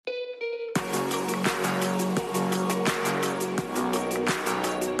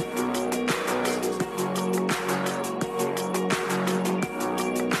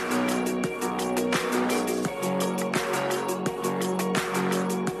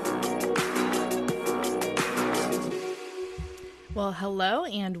Well, hello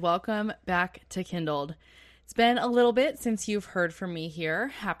and welcome back to Kindled. It's been a little bit since you've heard from me here.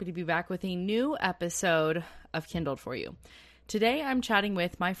 Happy to be back with a new episode of Kindled for you. Today I'm chatting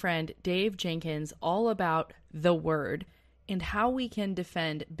with my friend Dave Jenkins all about the Word and how we can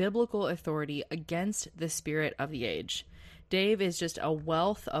defend biblical authority against the spirit of the age. Dave is just a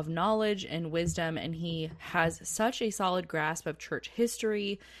wealth of knowledge and wisdom, and he has such a solid grasp of church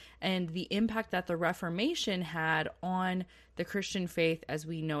history and the impact that the Reformation had on the Christian faith as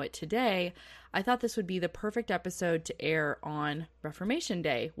we know it today. I thought this would be the perfect episode to air on Reformation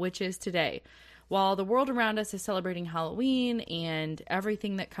Day, which is today. While the world around us is celebrating Halloween and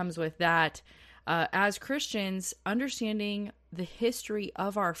everything that comes with that, as Christians, understanding the history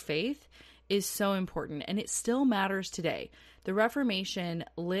of our faith is so important, and it still matters today. The Reformation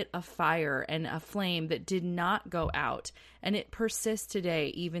lit a fire and a flame that did not go out, and it persists today,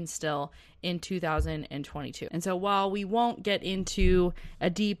 even still in 2022. And so while we won't get into a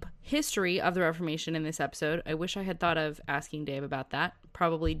deep history of the Reformation in this episode, I wish I had thought of asking Dave about that.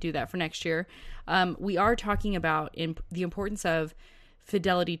 Probably do that for next year. We are talking about the importance of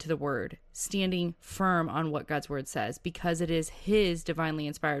fidelity to the Word, standing firm on what God's Word says, because it is His divinely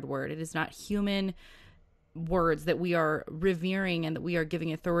inspired Word. It is not human words that we are revering and that we are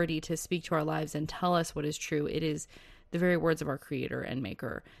giving authority to speak to our lives and tell us what is true. It is the very words of our Creator and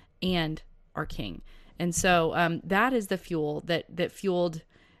Maker and our King. And so that is the fuel that fueled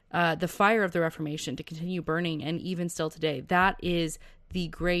the fire of the Reformation to continue burning, and even still today. That is the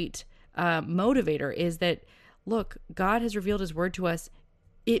great motivator, is that, look, God has revealed His Word to us.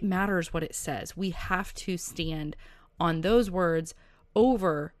 It matters what it says. We have to stand on those words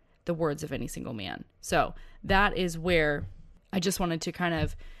over the words of any single man. So that is where I just wanted to kind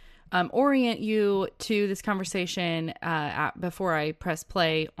of orient you to this conversation before I press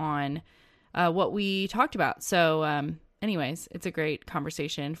play on what we talked about. So anyways, it's a great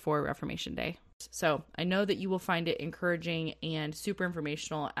conversation for Reformation Day. So I know that you will find it encouraging and super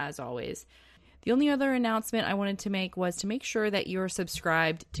informational as always. The only other announcement I wanted to make was to make sure that you're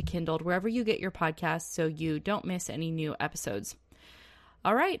subscribed to Kindled wherever you get your podcasts so you don't miss any new episodes.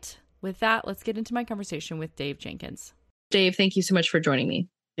 All right. With that, let's get into my conversation with Dave Jenkins. Dave, thank you so much for joining me.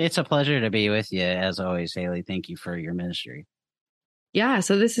 It's a pleasure to be with you, as always, Haley. Thank you for your ministry. Yeah,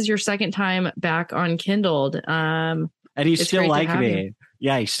 so this is your second time back on Kindled. And you still like me.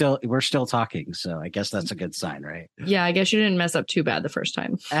 Yeah, we're still talking, so I guess that's a good sign, right? Yeah, I guess you didn't mess up too bad the first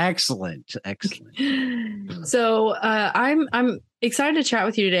time. Excellent. So I'm excited to chat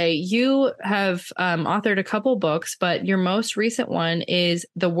with you today. You have authored a couple books, but your most recent one is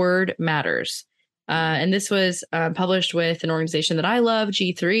The Word Matters. And this was published with an organization that I love,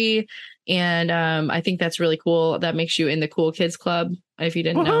 G3. And I think that's really cool. That makes you in the cool kids club, if you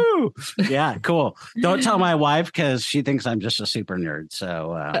didn't know. Yeah, cool. Don't tell my wife, because she thinks I'm just a super nerd.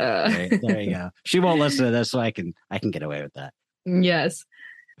 So there you go. She won't listen to this, so I can get away with that. Yes.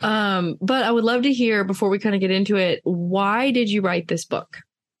 But I would love to hear, before we kind of get into it, why did you write this book?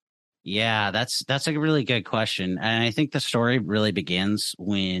 Yeah, that's a really good question. And I think the story really begins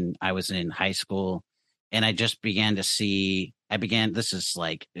when I was in high school, and I just began to see, this is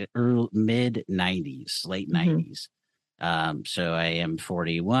like mid 90s, late 90s. So I am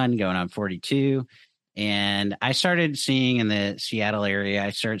 41 going on 42. And I started seeing in the Seattle area, I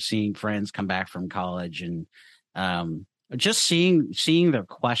started seeing friends come back from college, and just seeing their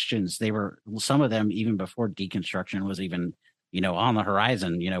questions. They were, some of them even before deconstruction was even, on the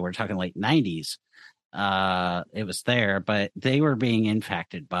horizon. We're talking late 90s. It was there, but they were being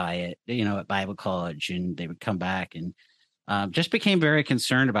impacted by it, at Bible college, and they would come back and just became very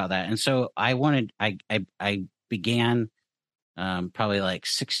concerned about that. And so I began probably like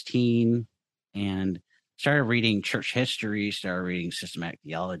 16 and started reading church history, started reading systematic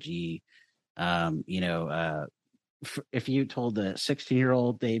theology. If you told the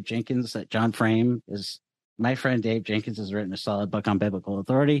 16-year-old Dave Jenkins that John Frame is my friend Dave Jenkins has written a solid book on biblical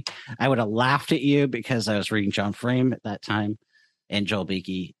authority, I would have laughed at you, because I was reading John Frame at that time and Joel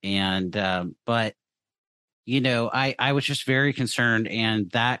Beeke. And but I was just very concerned, and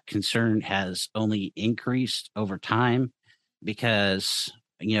that concern has only increased over time, because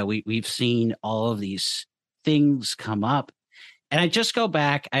we've seen all of these things come up. And I just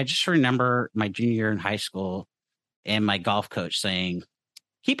remember my junior year in high school and my golf coach saying,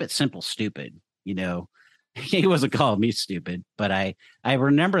 "Keep it simple, stupid." He wasn't calling me stupid, but I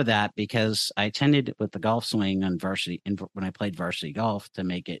remember that because I tended with the golf swing on varsity, when I played varsity golf, to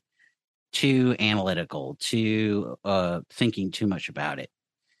make it too analytical, too thinking too much about it.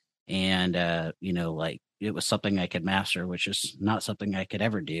 And, like it was something I could master, which is not something I could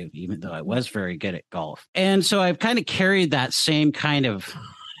ever do, even though I was very good at golf. And so I've kind of carried that same kind of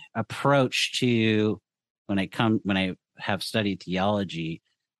approach to when I have studied theology.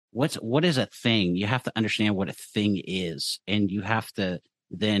 What is a thing? You have to understand what a thing is, and you have to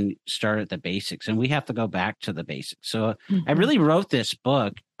then start at the basics, and we have to go back to the basics. So I really wrote this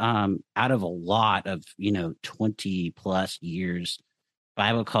book out of a lot of 20 plus years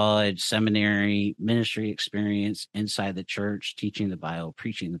Bible college, seminary, ministry experience inside the church, teaching the Bible,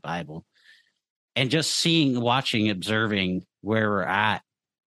 preaching the Bible, and just seeing, watching, observing where we're at.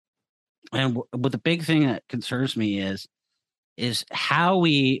 And what the big thing that concerns me is how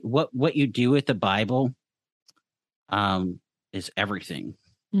what you do with the Bible is everything.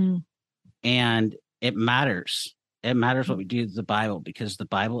 And it matters. It matters what we do with the Bible, because the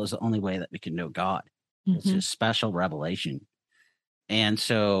Bible is the only way that we can know God. It's his special revelation. And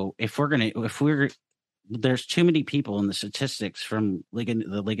so there's too many people in the statistics from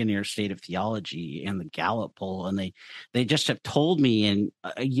the Ligonier State of Theology and the Gallup poll, and they just have told me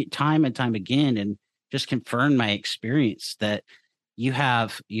time and time again, and just confirmed my experience, that you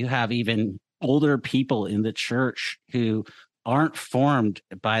have even older people in the church who aren't formed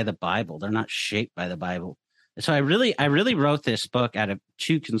by the Bible. They're not shaped by the Bible. So I really wrote this book out of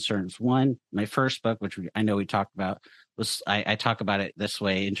two concerns. One, my first book, which I know we talked about, was I talk about it this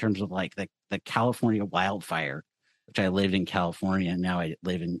way in terms of like the California wildfire, which I lived in California and now I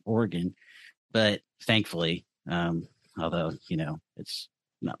live in Oregon. But thankfully, although, it's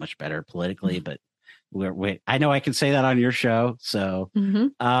not much better politically, but I know I can say that on your show. So,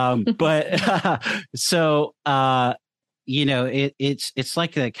 it's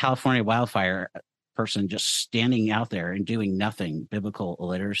like the California wildfire person just standing out there and doing nothing, biblical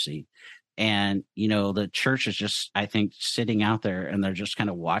illiteracy. And, the church is just, I think, sitting out there, and they're just kind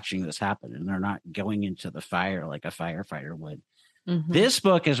of watching this happen, and they're not going into the fire like a firefighter would. This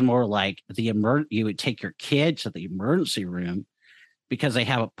book is more like you would take your kid to the emergency room because they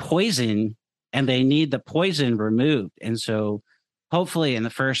have a poison and they need the poison removed. And so hopefully in the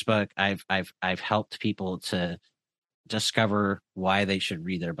first book, I've helped people to discover why they should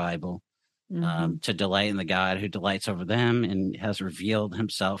read their Bible, to delight in the God who delights over them and has revealed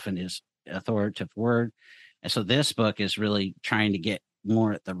himself in his authoritative word. And so this book is really trying to get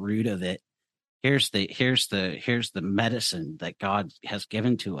more at the root of it. Here's the medicine that God has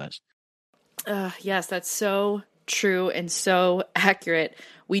given to us. Yes, that's so true and so accurate.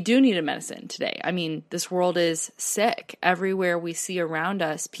 We do need a medicine today. I mean, this world is sick. Everywhere we see around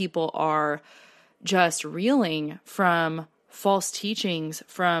us, people are just reeling from false teachings,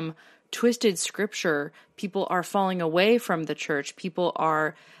 from twisted scripture. People are falling away from the church. People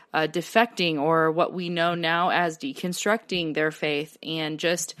are defecting, or what we know now as deconstructing their faith, and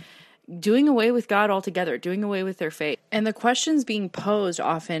just doing away with God altogether, doing away with their faith. And the questions being posed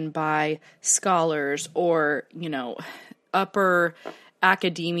often by scholars or, upper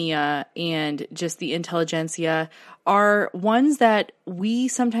academia and just the intelligentsia are ones that we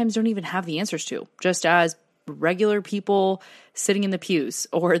sometimes don't even have the answers to, just as regular people sitting in the pews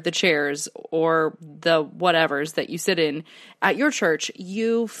or the chairs or the whatevers that you sit in at your church.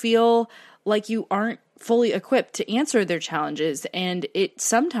 You feel like you aren't fully equipped to answer their challenges. And it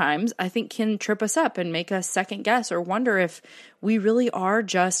sometimes, I think, can trip us up and make us second guess or wonder if we really are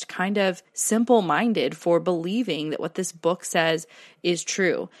just kind of simple-minded for believing that what this book says is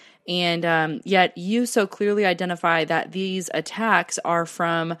true. And yet you so clearly identify that these attacks are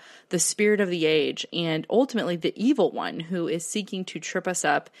from the spirit of the age and ultimately the evil one who is seeking to trip us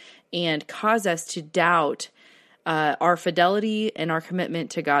up and cause us to doubt our fidelity and our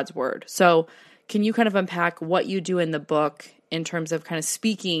commitment to God's word. So can you kind of unpack what you do in the book in terms of kind of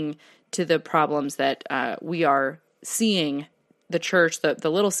speaking to the problems that we are seeing the church, the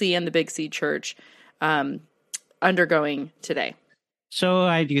little c and the big C church undergoing today? So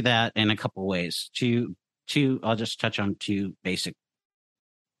I do that in a couple ways. I'll just touch on two basic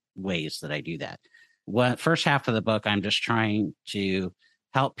ways that I do that. First half of the book, I'm just trying to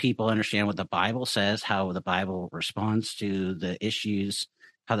help people understand what the Bible says, how the Bible responds to the issues,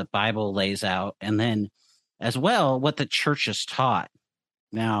 how the Bible lays out, and then as well, what the church is taught.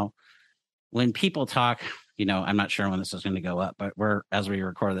 Now, when people talk, I'm not sure when this is going to go up, but as we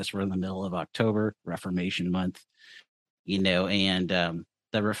record this, we're in the middle of October, Reformation Month, and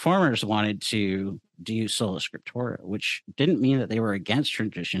the reformers wanted to do sola scriptura, which didn't mean that they were against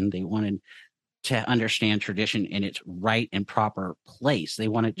tradition. They wanted to understand tradition in its right and proper place. They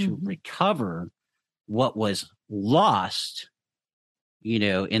wanted to recover what was lost,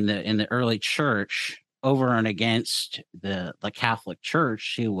 in the early church over and against the Catholic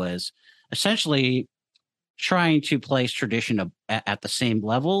Church, who was essentially trying to place tradition at the same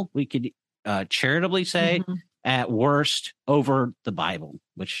level, we could charitably say, at worst, over the Bible,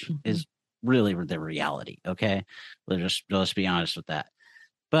 which is really the reality. Okay, let's be honest with that.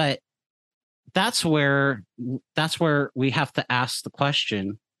 But that's where we have to ask the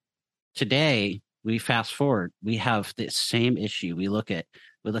question. Today, we fast forward. We have the same issue. We look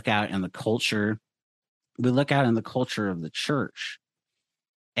out in the culture. We look out in the culture of the church,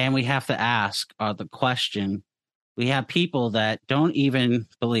 and we have to ask the question. We have people that don't even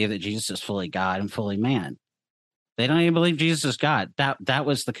believe that Jesus is fully God and fully man. They don't even believe Jesus is God. That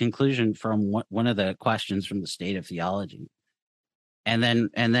was the conclusion from one of the questions from the State of Theology. And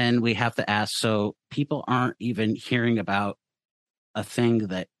then we have to ask, so people aren't even hearing about a thing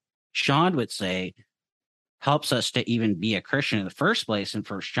that John would say helps us to even be a Christian in the first place in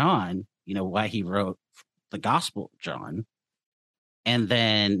First John, why he wrote the Gospel of John. And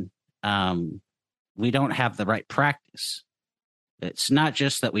then we don't have the right practice. It's not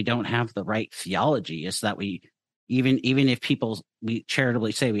just that we don't have the right theology, it's that we even if we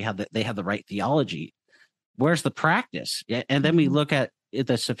charitably say they have the right theology, where's the practice? And then we look at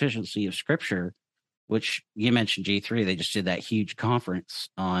the sufficiency of Scripture, which you mentioned G3. They just did that huge conference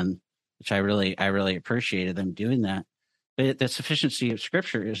on, which I really appreciated them doing that. But the sufficiency of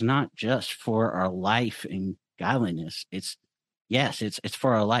Scripture is not just for our life and godliness. It's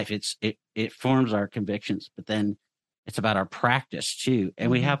for our life. It forms our convictions, but then it's about our practice too. And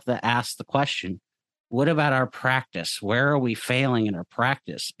we have to ask the question, what about our practice? Where are we failing in our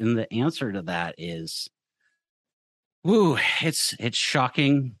practice? And the answer to that is, it's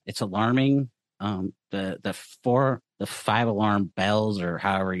shocking. It's alarming. The 5 alarm bells, or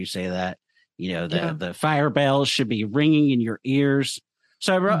however you say that, the fire bells should be ringing in your ears.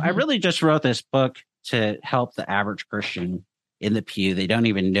 So I really just wrote this book to help the average Christian in the pew. They don't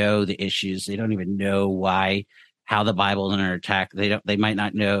even know the issues. They don't even know how the Bible is under attack. They might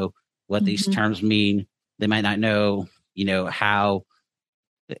not know what these terms mean. They might not know, how.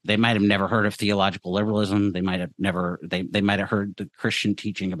 They might have never heard of theological liberalism. They might have they might have heard the Christian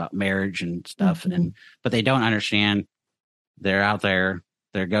teaching about marriage and stuff, but they don't understand. They're out there,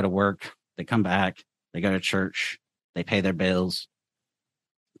 they go to work, they come back, they go to church, they pay their bills.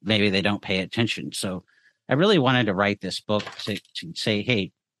 Maybe they don't pay attention. So I really wanted to write this book to say,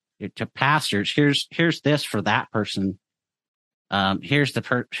 hey, to pastors, here's this for that person. Here's it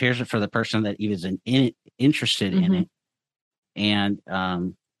for the person that is interested in it. And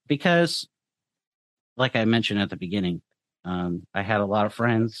because, like I mentioned at the beginning, I had a lot of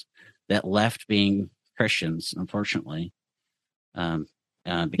friends that left being Christians, unfortunately,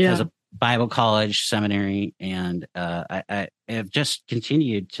 because of Bible college, seminary, and I have just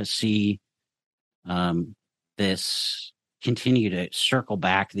continued to see this continue to circle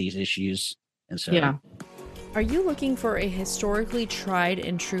back these issues. And so, Are you looking for a historically tried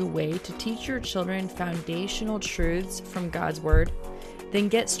and true way to teach your children foundational truths from God's Word? Then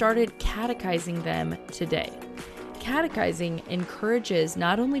get started catechizing them today. Catechizing encourages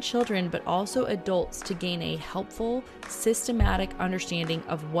not only children but also adults to gain a helpful, systematic understanding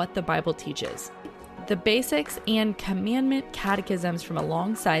of what the Bible teaches. The basics and commandment catechisms from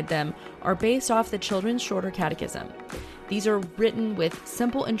alongside them are based off the Children's Shorter Catechism. These are written with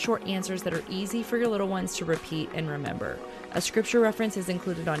simple and short answers that are easy for your little ones to repeat and remember. A scripture reference is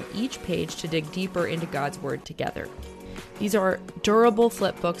included on each page to dig deeper into God's Word together. These are durable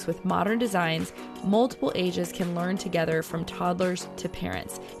flip books with modern designs. Multiple ages can learn together, from toddlers to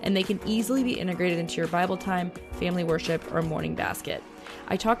parents, and they can easily be integrated into your Bible time, family worship, or morning basket.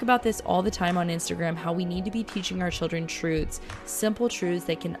 I talk about this all the time on Instagram, how we need to be teaching our children truths, simple truths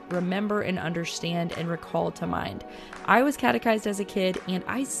they can remember and understand and recall to mind. I was catechized as a kid, and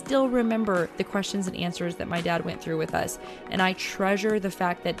I still remember the questions and answers that my dad went through with us, and I treasure the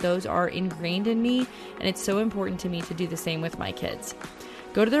fact that those are ingrained in me, and it's so important to me to do the same with my kids.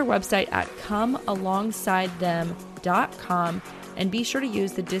 Go to their website at comealongsidethem.com and be sure to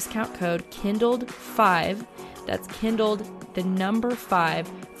use the discount code KINDLED5, that's Kindled the number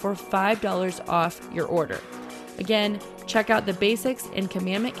 5, for $5 off your order. Again, check out the basics and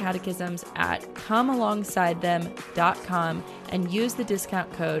commandment catechisms at comealongsidethem.com and use the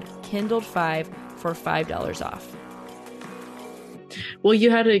discount code KINDLED5 for $5 off. Well, you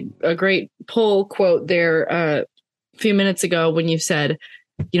had a great pull quote there a few minutes ago when you said,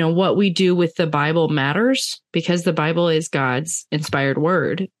 what we do with the Bible matters, because the Bible is God's inspired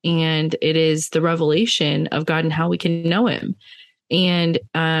word, and it is the revelation of God and how we can know him. And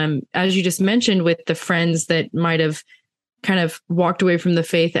as you just mentioned, with the friends that might have kind of walked away from the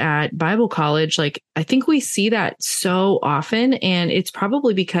faith at Bible college, like I think we see that so often. And it's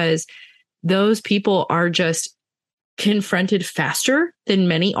probably because those people are just confronted faster than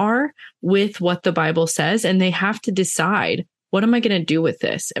many are with what the Bible says. And they have to decide, what am I going to do with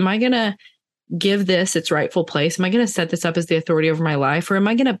this? Am I going to give this its rightful place? Am I going to set this up as the authority over my life? Or am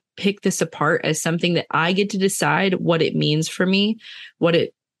I going to pick this apart as something that I get to decide what it means for me, what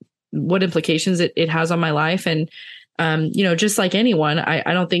implications it has on my life? And, just like anyone,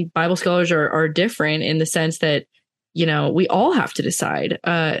 I don't think Bible scholars are different in the sense that, we all have to decide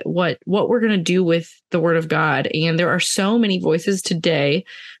what we're going to do with the Word of God. And there are so many voices today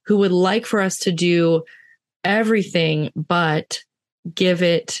who would like for us to do everything but give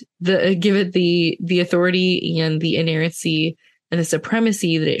it the authority and the inerrancy and the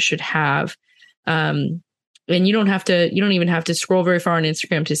supremacy that it should have. And you don't even have to scroll very far on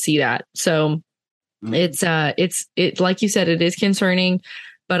Instagram to see that. So it's like you said, it is concerning,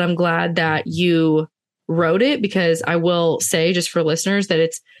 but I'm glad that you wrote it, because I will say, just for listeners, that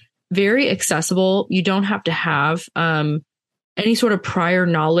it's very accessible. You don't have to have any sort of prior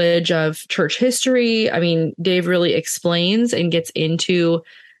knowledge of church history. I mean, Dave really explains and gets into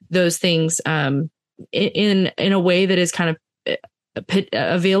those things in a way that is kind of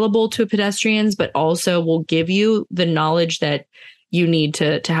available to pedestrians, but also will give you the knowledge that you need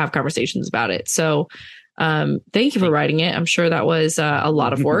to have conversations about it. So thank you for writing it. I'm sure that was a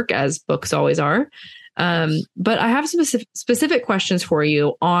lot of work, as books always are. But I have some specific questions for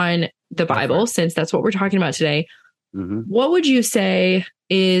you on the Bible, since that's what we're talking about today. Mm-hmm. What would you say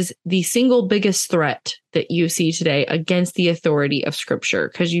is the single biggest threat that you see today against the authority of Scripture?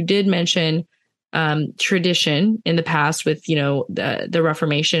 Because you did mention tradition in the past with, the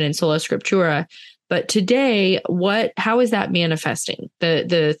Reformation and sola scriptura. But today, how is that manifesting?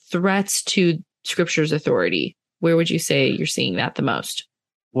 The threats to Scripture's authority? Where would you say you're seeing that the most?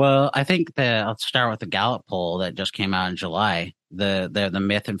 Well, I think I'll start with the Gallup poll that just came out in July. The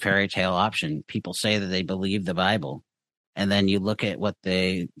myth and fairy tale option. People say that they believe the Bible, and then you look at what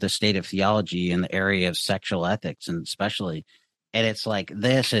the state of theology in the area of sexual ethics, and especially, and it's like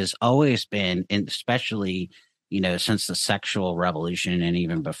this has always been, and especially since the sexual revolution and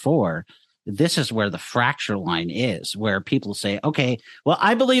even before. This is where the fracture line is, where people say, okay, well,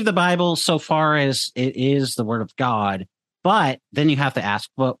 I believe the Bible so far as it is the Word of God. But then you have to ask,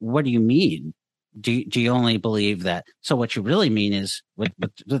 well, what do you mean? Do you only believe that? So what you really mean is, what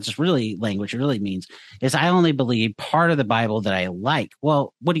this really language really means is, I only believe part of the Bible that I like.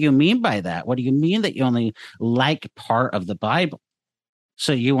 Well, what do you mean by that? What do you mean that you only like part of the Bible?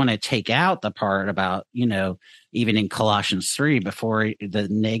 So you want to take out the part about, even in Colossians 3, before there's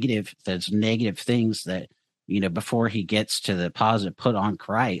negative things that, before he gets to the positive, put on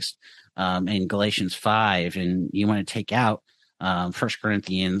Christ. In Galatians 5, and you want to take out 1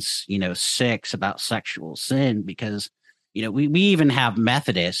 Corinthians 6 about sexual sin, because we even have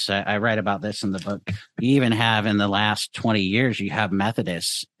Methodists. I write about this in the book. You even have, in the last 20 years, you have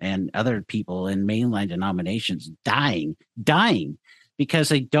Methodists and other people in mainline denominations dying because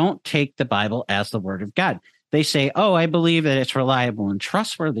they don't take the Bible as the Word of God. They say, oh, I believe that it's reliable and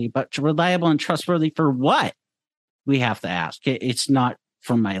trustworthy, but reliable and trustworthy for what? We have to ask. It's not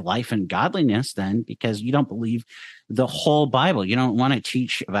for my life and godliness, then, because you don't believe the whole Bible. You don't want to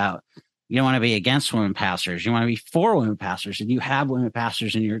teach about, you don't want to be against women pastors. You want to be for women pastors, and you have women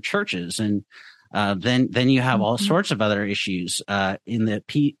pastors in your churches. And then you have all sorts of other issues. In the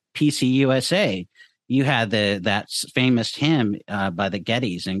PCUSA, you had that famous hymn by the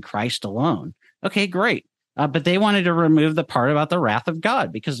Gettys, "In Christ Alone." Okay, great. But they wanted to remove the part about the wrath of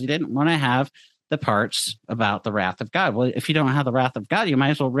God, because they didn't want to have the parts about the wrath of God. Well, if you don't have the wrath of God, you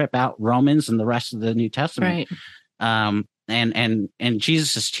might as well rip out Romans and the rest of the New Testament. Right. And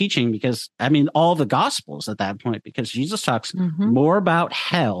Jesus' teaching, because all the Gospels at that point, because Jesus talks more about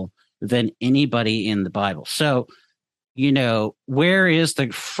hell than anybody in the Bible. So, where is the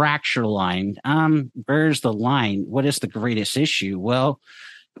fracture line? Where's the line? What is the greatest issue? Well,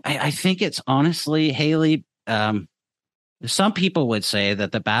 I think it's honestly, Haley, some people would say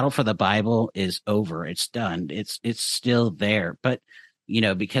that the battle for the Bible is over. It's done. It's still there. But,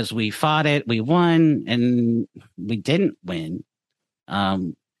 because we fought it, we won, and we didn't win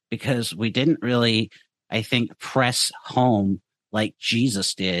because we didn't really, I think, press home like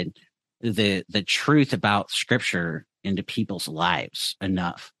Jesus did the truth about Scripture into people's lives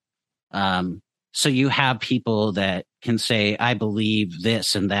enough. So you have people that can say, I believe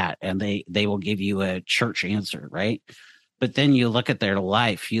this and that, and they will give you a church answer, right? But then you look at their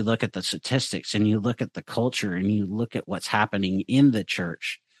life, you look at the statistics, and you look at the culture, and you look at what's happening in the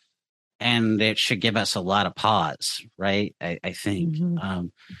church. and it should give us a lot of pause, right? I think. Mm-hmm.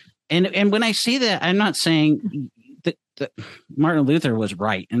 And when I say that, I'm not saying that Martin Luther was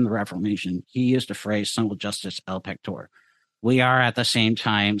right in the Reformation. He used the phrase "Simul justus el pector." We are at the same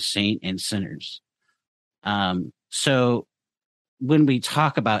time saint and sinners. So when we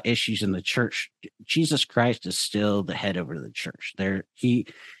talk about issues in the church, Jesus Christ is still the head over the church. He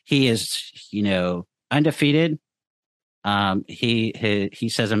is, undefeated. He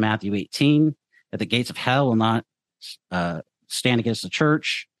says in Matthew 18 that the gates of hell will not stand against the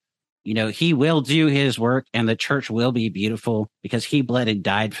church. He will do his work, and the church will be beautiful because he bled and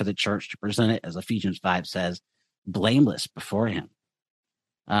died for the church to present it, as Ephesians 5 says, blameless before him.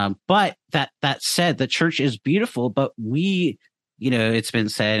 But that said, the church is beautiful, but we, it's been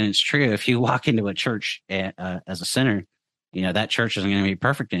said, and it's true, if you walk into a church as a sinner, that church isn't going to be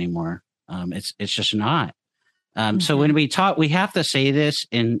perfect anymore. It's just not. So when we talk, we have to say this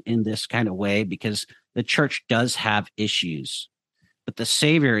in this kind of way because the church does have issues, but the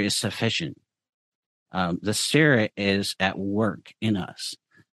Savior is sufficient. The Spirit is at work in us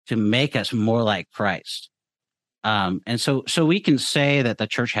to make us more like Christ. And so we can say that the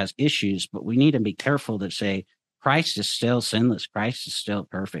church has issues, but we need to be careful to say Christ is still sinless. Christ is still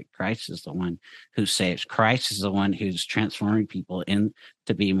perfect. Christ is the one who saves. Christ is the one who's transforming people in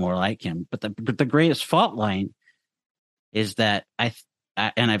to be more like him. But the greatest fault line is that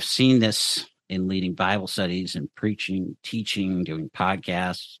I've seen this in leading Bible studies and preaching, teaching, doing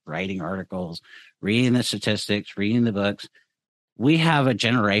podcasts, writing articles, reading the statistics, reading the books. We have a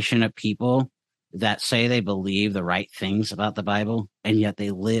generation of people that say they believe the right things about the Bible, and yet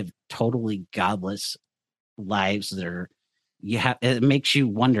they live totally godless lives it makes you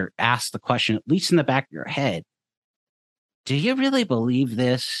wonder, ask the question, at least in the back of your head, do you really believe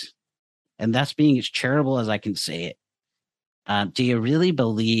this? And that's being as charitable as I can say it. Do you really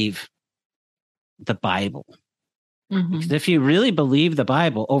believe the Bible? Because if you really believe the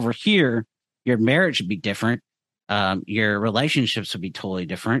Bible, over here, your marriage would be different. Your relationships would be totally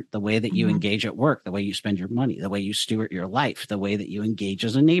different. The way that you engage at work, the way you spend your money, the way you steward your life, the way that you engage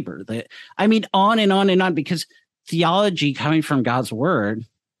as a neighbor. On and on and on, because theology coming from God's word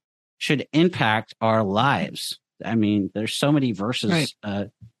should impact our lives. There's so many verses. Right.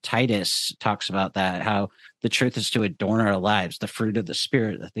 Titus talks about that, how the truth is to adorn our lives, the fruit of the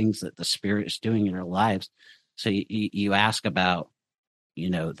Spirit, the things that the Spirit is doing in our lives. So you ask about,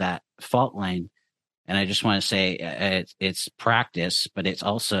 that fault line. And I just want to say it's practice, but it's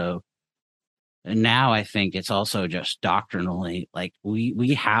also, now I think it's also just doctrinally, like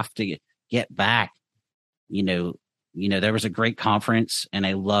we have to get back, there was a great conference and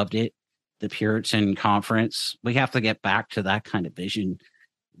I loved it. The Puritan conference. We have to get back to that kind of vision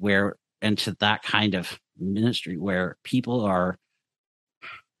and to that kind of ministry where people are,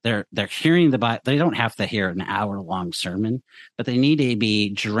 they're hearing the Bible. They don't have to hear an hour-long sermon, but they need to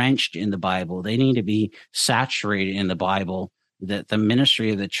be drenched in the Bible. They need to be saturated in the Bible. That the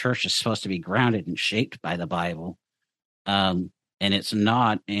ministry of the church is supposed to be grounded and shaped by the Bible, and it's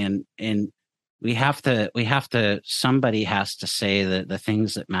not. And we have to. Somebody has to say the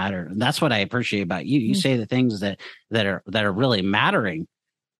things that matter. And that's what I appreciate about you. You say the things that are really mattering,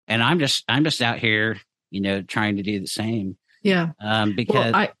 and I'm just out here, trying to do the same. Yeah.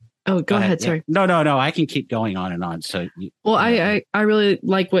 Because go ahead. Yeah. Sorry. No. I can keep going on and on. So, I really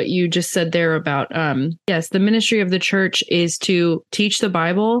like what you just said there about, yes, the ministry of the church is to teach the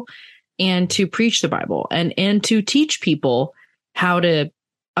Bible and to preach the Bible and to teach people how to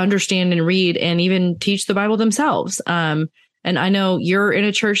understand and read and even teach the Bible themselves. And I know you're in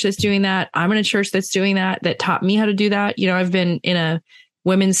a church that's doing that. I'm in a church that's doing that taught me how to do that. I've been in a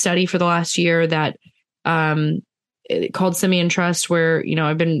women's study for the last year that, called Simeon Trust, where,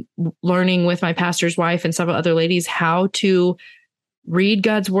 I've been learning with my pastor's wife and several other ladies how to read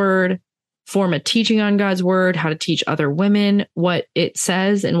God's word, form a teaching on God's word, how to teach other women what it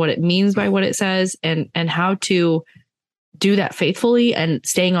says and what it means by what it says, and how to do that faithfully and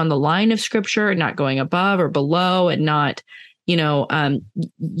staying on the line of scripture and not going above or below and not,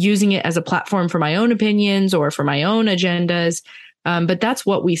 using it as a platform for my own opinions or for my own agendas. But that's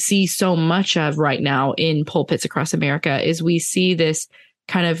what we see so much of right now in pulpits across America is we see this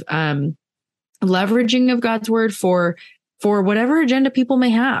kind of leveraging of God's word for whatever agenda people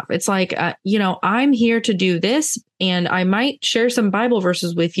may have. It's like, I'm here to do this, and I might share some Bible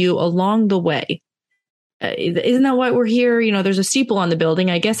verses with you along the way. Isn't that why we're here? There's a steeple on the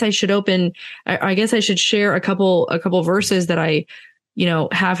building. I guess I should share a couple verses that I,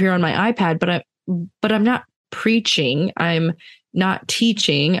 have here on my iPad, but I'm not preaching. I'm not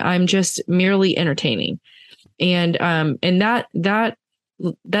teaching. I'm just merely entertaining. And that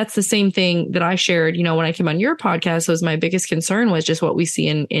that's the same thing that I shared, when I came on your podcast. Was my biggest concern was just what we see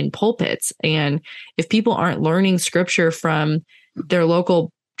in pulpits. And if people aren't learning scripture from their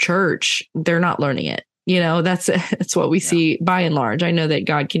local church, they're not learning it. That's what we see by and large. I know that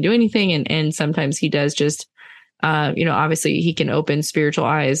God can do anything, and sometimes he does just, obviously he can open spiritual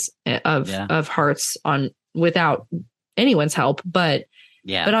eyes of hearts without anyone's help, but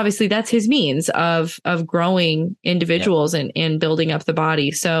obviously that's his means of growing individuals and building up the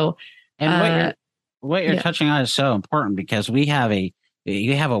body. So, and what you're touching on is so important, because you have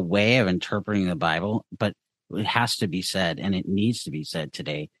a way of interpreting the Bible, but it has to be said, and it needs to be said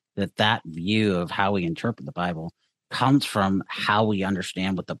today, that view of how we interpret the Bible comes from how we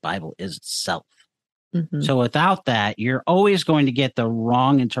understand what the Bible is itself. Mm-hmm. So without that, you're always going to get the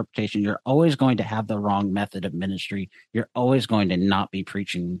wrong interpretation. You're always going to have the wrong method of ministry. You're always going to not be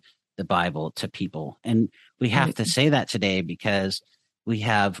preaching the Bible to people. And we have to say that today, because we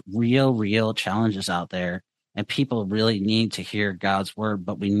have real challenges out there, and people really need to hear God's word.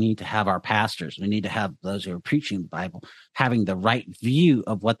 But we need to have our pastors, we need to have those who are preaching the Bible having the right view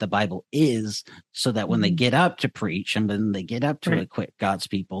of what the Bible is, so that when they get up to preach and when they get up to equip God's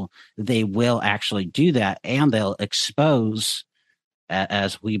people, they will actually do that, and they'll expose,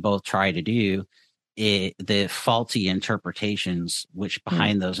 as we both try to do, the faulty interpretations, which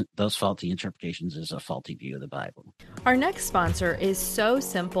behind those faulty interpretations is a faulty view of the Bible. Our next sponsor is So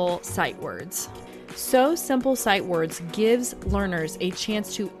Simple Sight Words. So Simple Sight Words gives learners a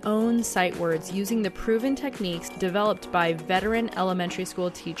chance to own sight words using the proven techniques developed by veteran elementary school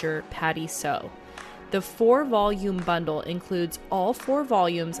teacher Patty So. The 4-volume bundle includes all 4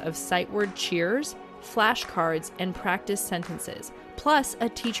 volumes of sight word cheers, flashcards, and practice sentences, plus a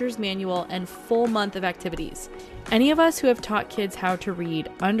teacher's manual and full month of activities. Any of us who have taught kids how to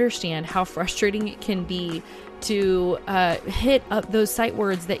read understand how frustrating it can be to hit up those sight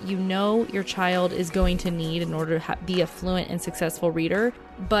words that your child is going to need in order to be a fluent and successful reader,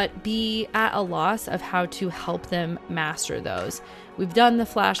 but be at a loss of how to help them master those. We've done the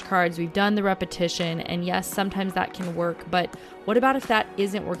flashcards, we've done the repetition, and yes, sometimes that can work, but what about if that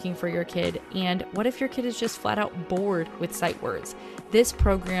isn't working for your kid? And what if your kid is just flat out bored with sight words? This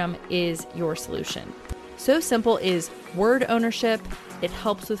program is your solution. So Simple is word ownership, it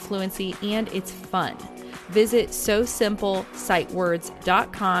helps with fluency, and it's fun. Visit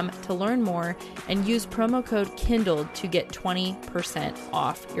SoSimpleSightWords.com to learn more and use promo code KINDLED to get 20%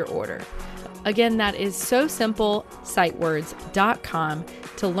 off your order. Again, that is SoSimpleSightWords.com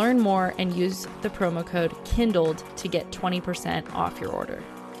to learn more and use the promo code KINDLED to get 20% off your order.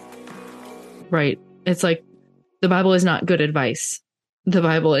 Right. It's like the Bible is not good advice. The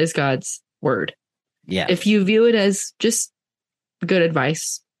Bible is God's word. Yeah. If you view it as just good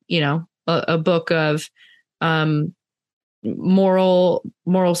advice, a book of moral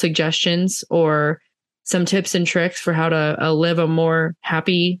suggestions or some tips and tricks for how to live a more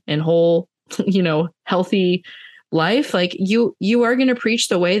happy and whole, healthy life, like you are going to preach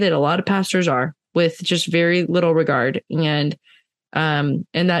the way that a lot of pastors are, with just very little regard. And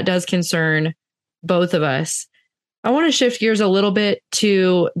that does concern both of us. I want to shift gears a little bit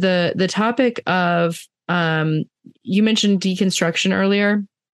to the topic of, you mentioned deconstruction earlier.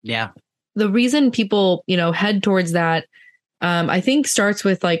 Yeah. The reason people, head towards that, I think starts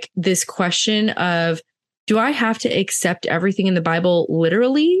with like this question of, do I have to accept everything in the Bible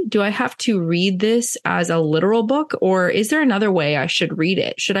literally? Do I have to read this as a literal book, or is there another way I should read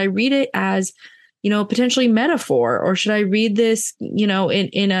it? Should I read it as, potentially metaphor, or should I read this,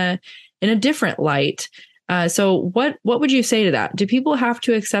 in a different light? So what would you say to that? Do people have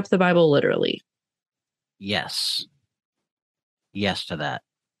to accept the Bible literally? Yes to that.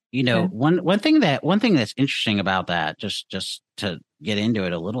 One thing that's interesting about that, just to get into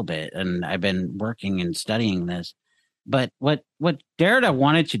it a little bit, and I've been working and studying this, but what Derrida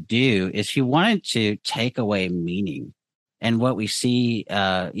wanted to do is he wanted to take away meaning. And what we see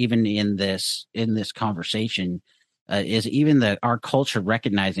even in this conversation is even our culture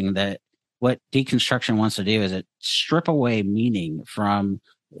recognizing that what deconstruction wants to do is it strip away meaning from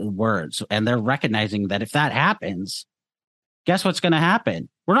words. And they're recognizing that if that happens, guess what's going to happen?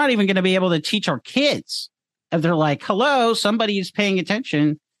 We're not even going to be able to teach our kids. If they're like, hello, somebody's paying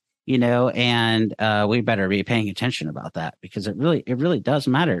attention, and we better be paying attention about that, because it really does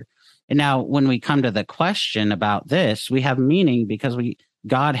matter. And now when we come to the question about this, we have meaning because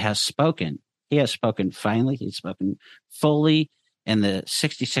God has spoken. He has spoken finally. He's spoken fully in the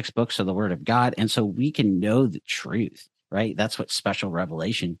 66 books of the Word of God. And so we can know the truth, right? That's what special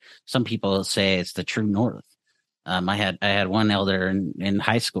revelation. Some people say it's the true north. I had one elder in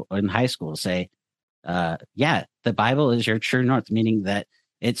high school say, yeah, the Bible is your true north, meaning that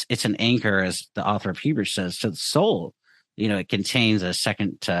it's an anchor, as the author of Hebrews says, to the soul. It contains, as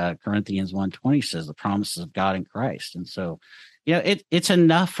Second Corinthians 1:20 says, the promises of God in Christ. And so, it's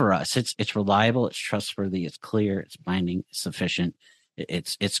enough for us. It's reliable, it's trustworthy, it's clear, it's binding, it's sufficient.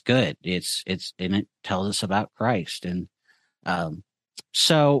 It's good. And it tells us about Christ. And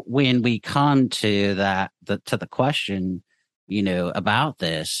so when we come to the question, about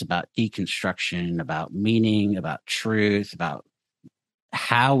this, about deconstruction, about meaning, about truth, about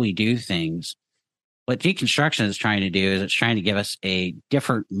how we do things, what deconstruction is trying to do is it's trying to give us a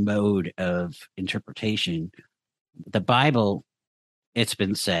different mode of interpretation. The Bible, it's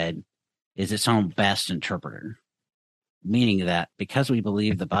been said, is its own best interpreter, meaning that because we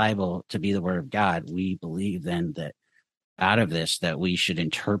believe the Bible to be the word of God, we believe then that out of this, that we should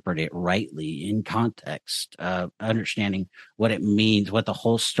interpret it rightly in context, understanding what it means, what the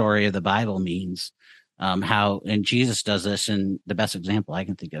whole story of the Bible means, and Jesus does this. And the best example I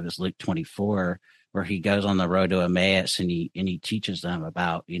can think of is Luke 24, where he goes on the road to Emmaus and he teaches them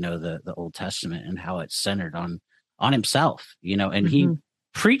about, the Old Testament and how it's centered on himself, and he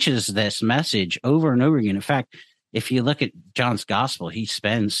preaches this message over and over again. In fact, if you look at John's gospel, he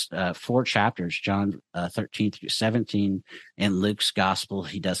spends 4 chapters, John 13 through 17. In Luke's gospel,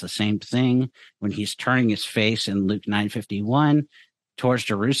 he does the same thing. When he's turning his face in Luke 9:51 towards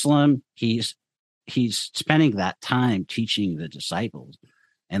Jerusalem, he's spending that time teaching the disciples.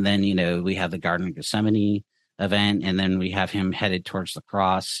 And then, we have the Garden of Gethsemane event, and then we have him headed towards the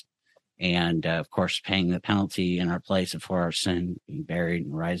cross and, of course, paying the penalty in our place and for our sin, being buried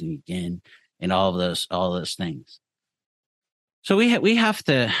and rising again, and all those things. So we have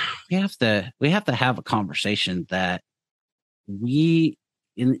to have a conversation that we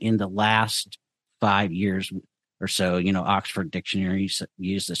in the last 5 years or so, Oxford Dictionary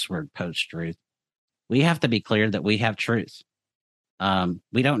use this word post-truth. We have to be clear that we have truth.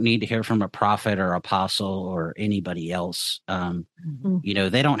 We don't need to hear from a prophet or apostle or anybody else.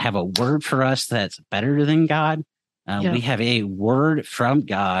 They don't have a word for us that's better than God. We have a word from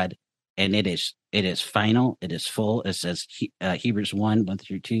God, and it is final. It is full. It says Hebrews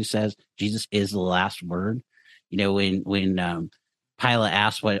 1:1-2 says Jesus is the last word. When Pilate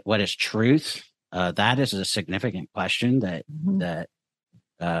asked what is truth, that is a significant question. That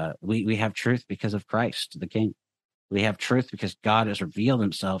we have truth because of Christ, the King. We have truth because God has revealed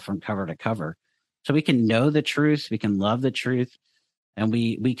himself from cover to cover. So we can know the truth, we can love the truth, and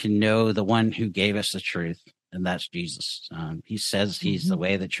we can know the one who gave us the truth, and that's Jesus. He says he's the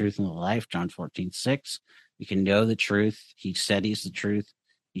way, the truth, and the life, John 14:6. We can know the truth. He said he's the truth.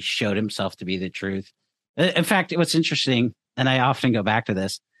 He showed himself to be the truth. In fact, what's interesting, and I often go back to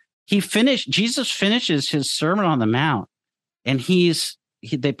this, Jesus finishes his Sermon on the Mount, and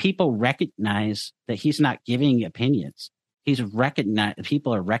the people recognize that he's not giving opinions.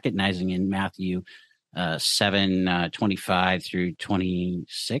 People are recognizing in Matthew 7:25 through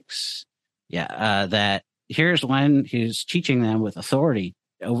 26. That here's one who's teaching them with authority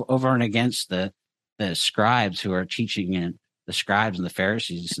over and against the scribes who are teaching, and the scribes and the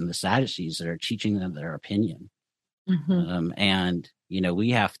Pharisees and the Sadducees that are teaching them their opinion. And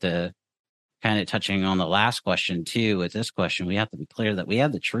we have to, kind of touching on the last question too, with this question, we have to be clear that we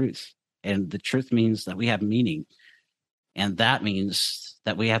have the truth, and the truth means that we have meaning. And that means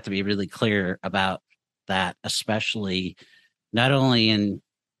that we have to be really clear about that, especially not only in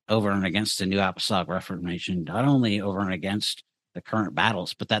over and against the New Apostolic Reformation, not only over and against the current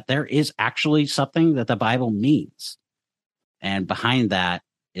battles, but that there is actually something that the Bible means. And behind that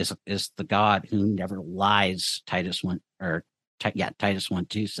is the God who never lies, Titus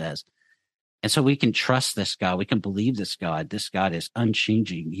 1:2 says. And so we can trust this God. We can believe this God. This God is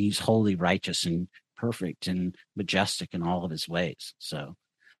unchanging. He's holy, righteous, and perfect, and majestic in all of his ways. So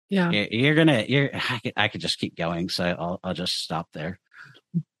I could just keep going. So I'll just stop there.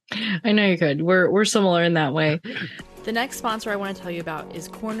 I know you could. We're similar in that way. The next sponsor I want to tell you about is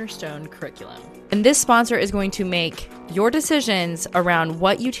Cornerstone Curriculum. And this sponsor is going to make your decisions around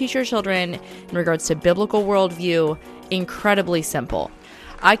what you teach your children in regards to biblical worldview incredibly simple.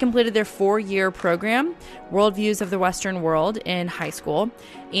 I completed their 4-year program, Worldviews of the Western World, in high school,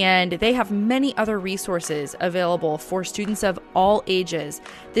 and they have many other resources available for students of all ages.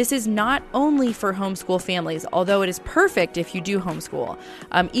 This is not only for homeschool families, although it is perfect if you do homeschool.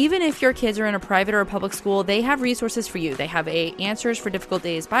 Even if your kids are in a private or a public school, they have resources for you. They have a Answers for Difficult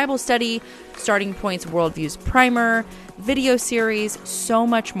Days Bible study, Starting Points Worldviews primer, video series, so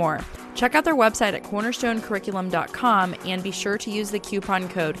much more. Check out their website at cornerstonecurriculum.com and be sure to use the coupon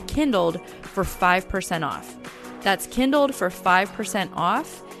code KINDLED for 5% off. That's KINDLED for 5%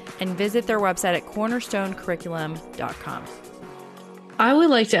 off. and visit their website at cornerstonecurriculum.com. I would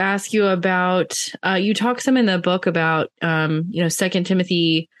like to ask you about, you talk some in the book about, 2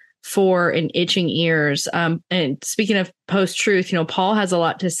 Timothy 4 and itching ears. And speaking of post-truth, Paul has a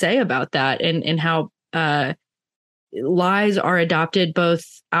lot to say about that and how lies are adopted both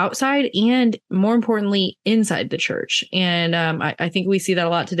outside and, more importantly, inside the church. And I think we see that a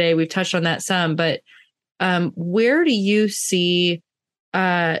lot today. We've touched on that some, but where do you see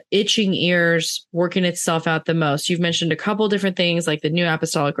itching ears working itself out the most? You've mentioned a couple different things like the New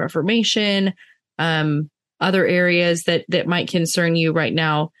Apostolic Reformation, other areas that might concern you right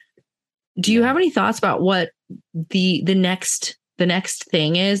now. Do you have any thoughts about what the next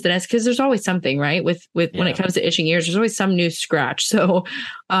thing is? Because there's always something, right? With when it comes to itching ears, there's always some new scratch. So,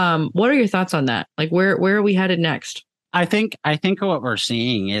 what are your thoughts on that? Like, where are we headed next? I think what we're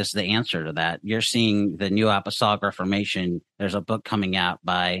seeing is the answer to that. You're seeing the New Apostolic Reformation. There's a book coming out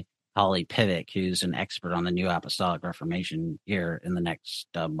by Holly Pivec, who's an expert on the New Apostolic Reformation here in the next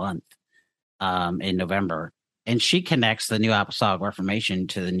month, in November. And she connects the New Apostolic Reformation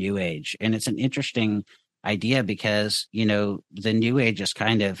to the New Age. And it's an interesting idea because, the New Age is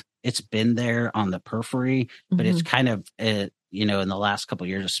it's been there on the periphery, but it's kind of, in the last couple of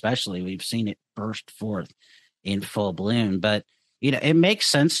years, especially, we've seen it burst forth in full bloom. But, it makes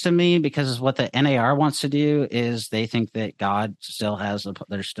sense to me because what the NAR wants to do is they think that God still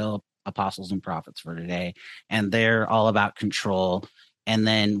there's still apostles and prophets for today, and they're all about control. And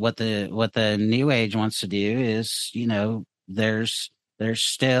then what the New Age wants to do is, there's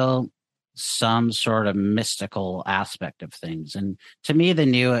still some sort of mystical aspect of things. And to me,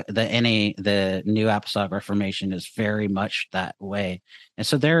 the New Apostolic Reformation is very much that way. And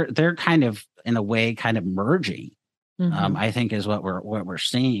so they're kind of, in a way, kind of merging. I think is what we're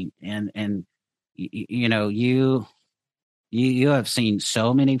seeing. And you have seen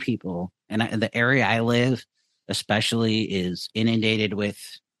so many people, and the area I live especially is inundated with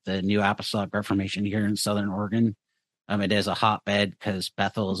the New Apostolic Reformation here in Southern Oregon. It is a hotbed because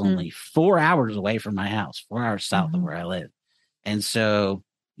Bethel is only 4 hours away from my house, 4 hours south of where I live. And so,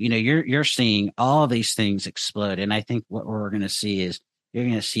 you're seeing all these things explode. And I think what we're going to see is you're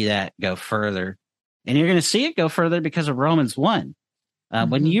going to see that go further. And you're going to see it go further because of Romans 1.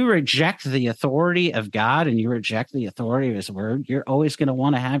 When you reject the authority of God and you reject the authority of his word, you're always going to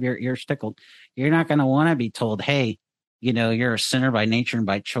want to have your ears tickled. You're not going to want to be told, hey, you're a sinner by nature and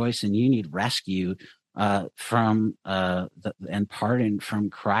by choice, and you need rescue from and pardon from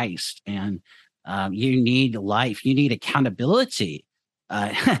Christ. And you need life. You need accountability.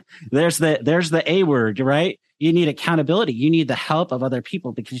 There's the A word, right? You need accountability. You need the help of other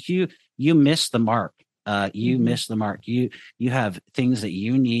people because you miss the mark. You miss the mark. You have things that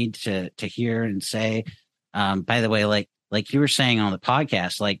you need to hear and say. By the way, like you were saying on the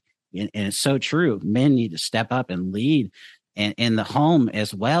podcast, and it's so true. Men need to step up and lead in the home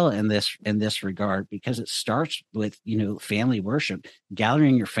as well in this regard, because it starts with, family worship,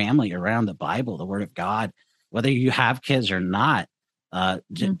 gathering your family around the Bible, the Word of God, whether you have kids or not.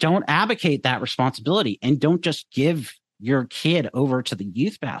 Don't abdicate that responsibility, and don't just give your kid over to the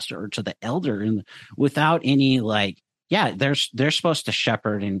youth pastor or to the elder and without any they're supposed to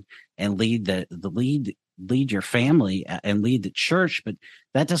shepherd and lead lead your family and lead the church, but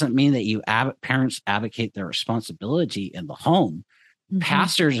that doesn't mean that parents abdicate their responsibility in the home.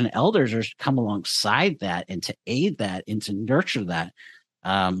 Pastors and elders are to come alongside that and to aid that and to nurture that.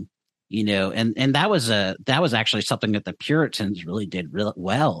 And that was actually something that the Puritans really did real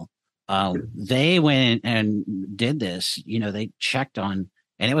well. They went and did this, they checked on,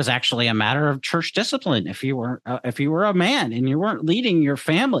 and it was actually a matter of church discipline. If you were a man and you weren't leading your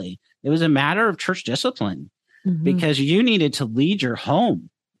family, it was a matter of church discipline because you needed to lead your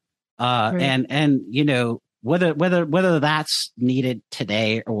home. Right. And whether that's needed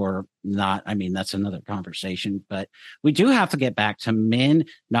today or not, I mean, that's another conversation, but we do have to get back to men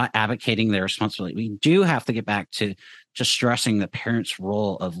not advocating their responsibility. We do have to get back to just stressing the parents'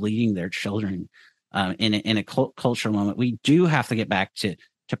 role of leading their children in a cultural moment. We do have to get back to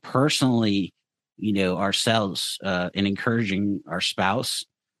personally, ourselves and encouraging our spouse.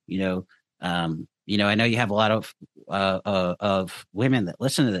 I know you have a lot of women that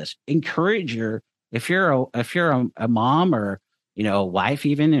listen to this. Encourage if you're a mom or a wife,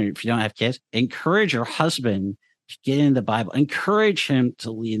 even, or if you don't have kids, encourage your husband to get into the Bible. Encourage him to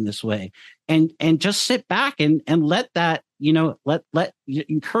lead in this way, and just sit back and let that let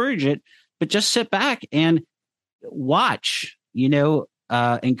encourage it, but just sit back and watch.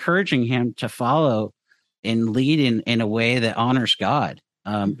 Encouraging him to follow and lead in a way that honors God.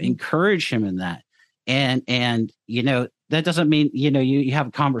 Encourage him in that, and that doesn't mean, you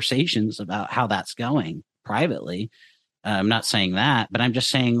have conversations about how that's going privately. I'm not saying that, but I'm just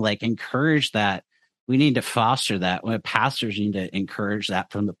saying, like, encourage that. We need to foster that. When pastors need to encourage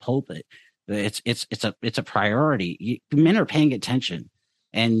that from the pulpit. It's a priority. Men are paying attention.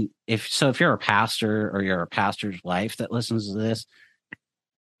 And if you're a pastor or you're a pastor's wife that listens to this,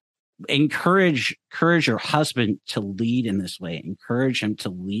 encourage your husband to lead in this way. Encourage him to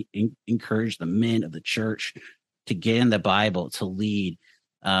lead. Encourage the men of the church to get in the Bible, to lead.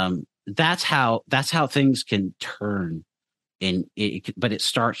 That's how things can turn. But it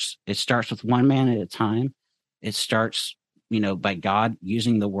starts with one man at a time. It starts, by God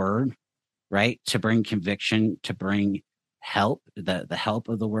using the word, right, to bring conviction, to bring help, the help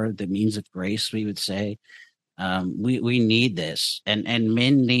of the word, the means of grace, we would say. We need this, and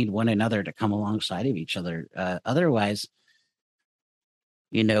men need one another to come alongside of each other. Otherwise,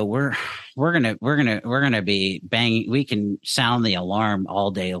 we're gonna be banging. We can sound the alarm all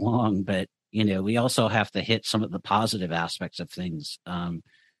day long, but we also have to hit some of the positive aspects of things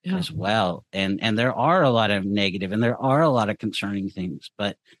as well. And there are a lot of negative, and there are a lot of concerning things,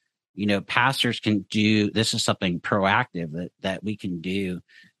 but pastors can do, this is something proactive that we can do,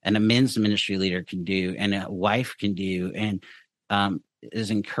 and a men's ministry leader can do, and a wife can do, and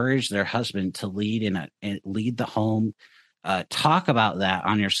is encourage their husband to lead and lead the home. Talk about that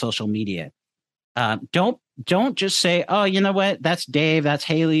on your social media. Don't just say, oh, you know what? That's Dave, that's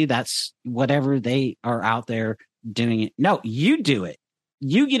Haley, that's whatever, they are out there doing it. No, you do it.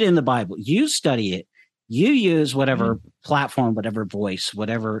 You get in the Bible, you study it, you use whatever platform, whatever voice,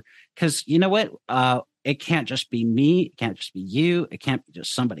 whatever, because you know what? It can't just be me. It can't just be you. It can't be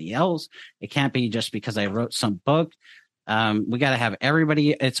just somebody else. It can't be just because I wrote some book. We got to have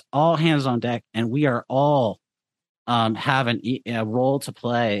everybody. It's all hands on deck, and we are all having a role to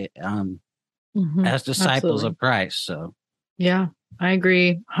play as disciples of Christ. So, yeah, I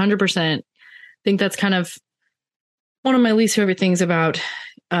agree 100%. I think that's kind of one of my least favorite things about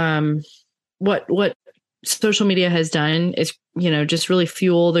what social media has done is, just really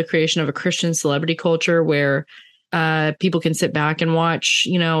fuel the creation of a Christian celebrity culture where people can sit back and watch,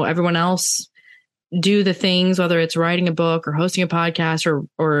 everyone else do the things, whether it's writing a book or hosting a podcast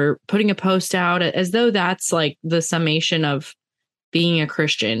or putting a post out, as though that's like the summation of being a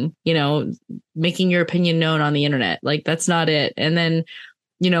Christian, making your opinion known on the internet. Like, that's not it. And then,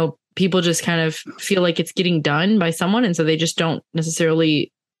 people just kind of feel like it's getting done by someone. And so they just don't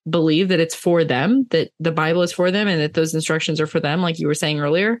necessarily believe that it's for them, that the Bible is for them, and that those instructions are for them, like you were saying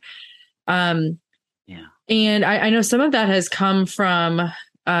earlier. And I know some of that has come from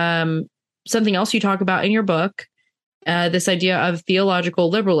something else you talk about in your book, this idea of theological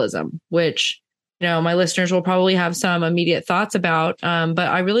liberalism, which, my listeners will probably have some immediate thoughts about. But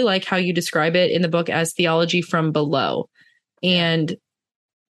I really like how you describe it in the book as theology from below. And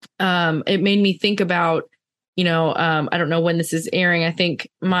it made me think about, I don't know when this is airing. I think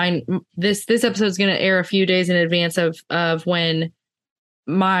this episode is going to air a few days in advance of when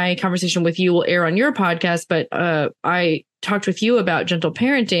my conversation with you will air on your podcast. But I talked with you about gentle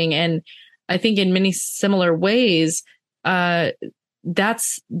parenting, and I think in many similar ways,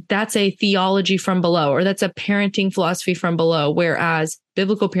 that's a theology from below, or that's a parenting philosophy from below, whereas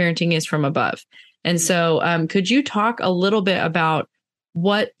biblical parenting is from above. And so could you talk a little bit about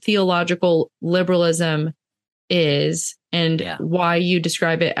what theological liberalism is and why you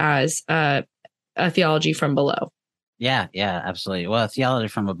describe it as a theology from below? Yeah, absolutely. Well, theology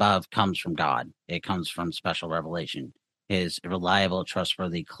from above comes from God. It comes from special revelation. Is reliable,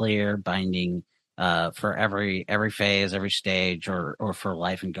 trustworthy, clear, binding for every phase, every stage, or for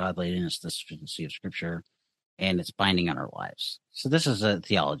life and godliness, the sufficiency of Scripture, and it's binding on our lives. So this is a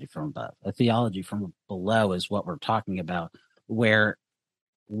theology from above. A theology from below is what we're talking about, where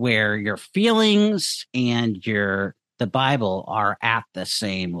your feelings and the Bible are at the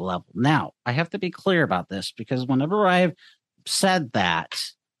same level. Now, I have to be clear about this, because whenever I've said that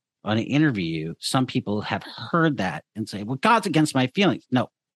on an interview, some people have heard that and say, well, God's against my feelings. No,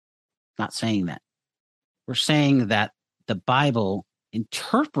 not saying that. We're saying that the Bible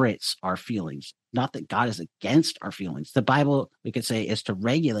interprets our feelings, not that God is against our feelings. The Bible, we could say, is to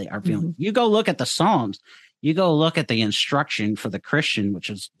regulate our feelings. You go look at the Psalms, you go look at the instruction for the Christian,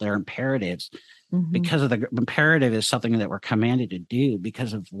 which is their imperatives, because of the imperative is something that we're commanded to do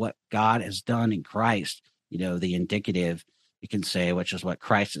because of what God has done in Christ. The indicative, you can say, which is what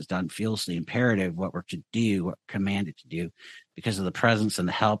Christ has done, feels the imperative, what we're to do, what we're commanded to do, because of the presence and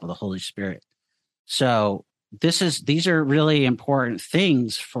the help of the Holy Spirit. So these are really important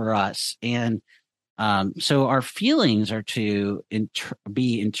things for us. And so our feelings are to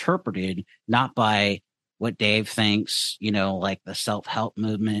be interpreted not by what Dave thinks, like the self-help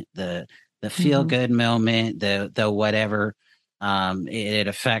movement, the feel-good moment, the whatever. It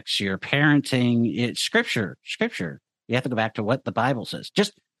affects your parenting. It's scripture. You have to go back to what the Bible says.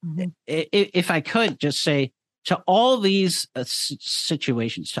 Just if I could just say to all these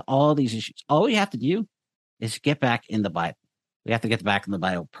situations, to all these issues, all we have to do is get back in the Bible. We have to get back in the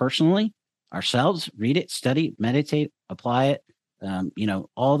Bible personally, ourselves, read it, study, meditate, apply it.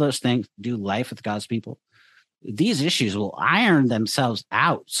 All those things, do life with God's people. These issues will iron themselves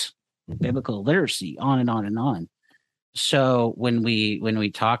out. Biblical literacy, on and on and on. So when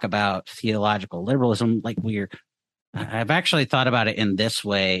we talk about theological liberalism, I've actually thought about it in this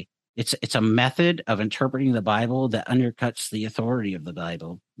way. It's a method of interpreting the Bible that undercuts the authority of the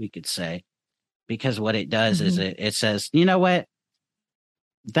Bible, we could say, because what it does is it says, you know what,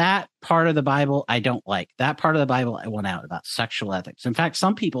 that part of the Bible I don't like. That part of the Bible I want out, about sexual ethics. In fact,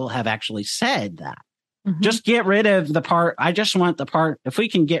 some people have actually said that. Just get rid of the part. I just want the part. If we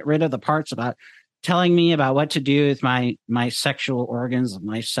can get rid of the parts about telling me about what to do with my sexual organs,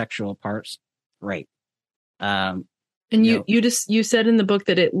 my sexual parts, great. And you said in the book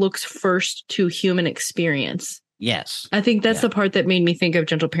that it looks first to human experience. Yes. I think that's the part that made me think of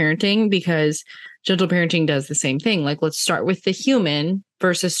gentle parenting, because gentle parenting does the same thing. Like, let's start with the human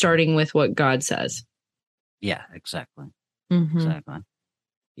versus starting with what God says. Yeah, exactly. Exactly.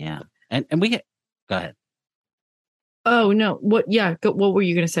 Yeah. And go ahead. Oh, no. What were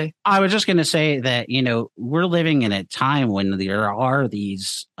you going to say? I was just going to say that, we're living in a time when there are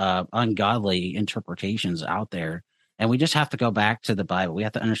these ungodly interpretations out there, and we just have to go back to the Bible. We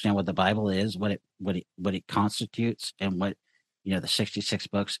have to understand what the Bible is, what it constitutes, and what, the 66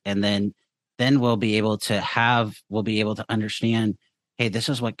 books. And then we'll be able to understand, hey, this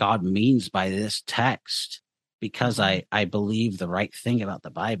is what God means by this text, because I believe the right thing about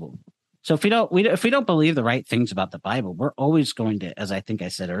the Bible. So if we don't believe the right things about the Bible, we're always going to, as I think I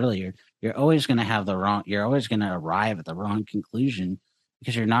said earlier, you're always going to arrive at the wrong conclusion,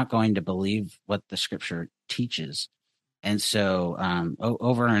 because you're not going to believe what the scripture teaches. And so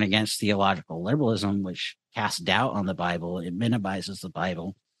over and against theological liberalism, which casts doubt on the Bible, it minimizes the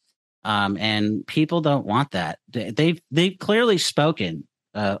Bible. And people don't want that. They've clearly spoken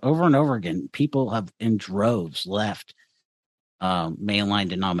over and over again. People have in droves left mainline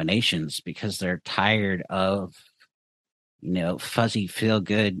denominations because they're tired of, fuzzy, feel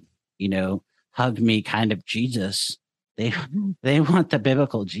good, hug me kind of Jesus. They want the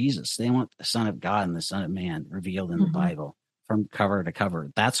biblical Jesus. They want the Son of God and the Son of Man revealed in the Bible from cover to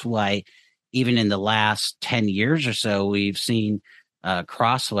cover. That's why even in the last 10 years or so, we've seen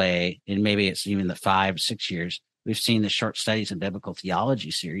Crossway, and maybe it's even the 5-6 years, we've seen the short studies in biblical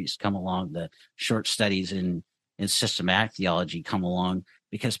theology series come along, the short studies in systematic theology come along,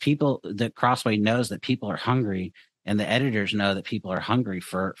 because the Crossway knows that people are hungry, and the editors know that people are hungry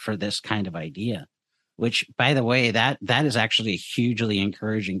for this kind of idea, which, by the way, that is actually a hugely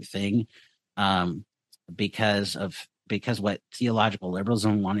encouraging thing, because what theological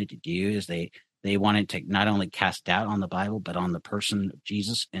liberalism wanted to do is they wanted to not only cast doubt on the Bible, but on the person of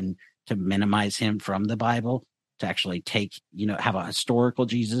Jesus, and to minimize him from the Bible, to actually have a historical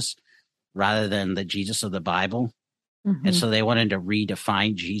Jesus rather than the Jesus of the Bible. And so they wanted to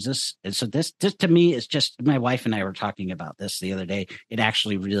redefine Jesus. And so this to me is just, my wife and I were talking about this the other day. It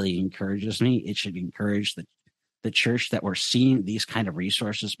actually really encourages me. It should encourage the church that we're seeing these kind of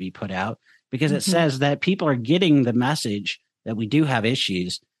resources be put out, because it says that people are getting the message that we do have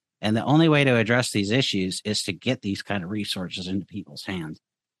issues. And the only way to address these issues is to get these kind of resources into people's hands.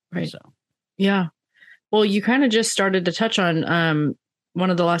 Right. So, yeah. Well, you kind of just started to touch on one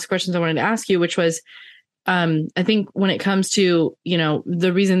of the last questions I wanted to ask you, which was, I think when it comes to,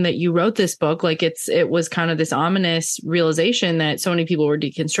 the reason that you wrote this book, like it was kind of this ominous realization that so many people were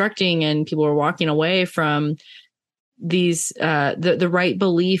deconstructing and people were walking away from these, the right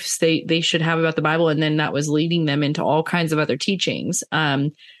beliefs they should have about the Bible. And then that was leading them into all kinds of other teachings.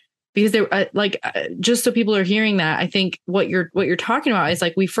 Because they're just so people are hearing that, I think what you're talking about is,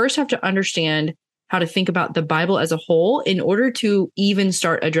 like, we first have to understand how to think about the Bible as a whole in order to even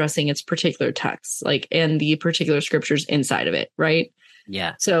start addressing its particular texts, and the particular scriptures inside of it. Right.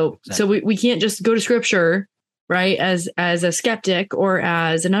 Yeah. So we can't just go to scripture, right, as a skeptic or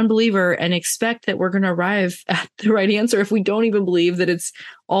as an unbeliever and expect that we're going to arrive at the right answer if we don't even believe that it's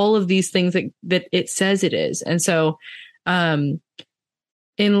all of these things that it says it is. And so,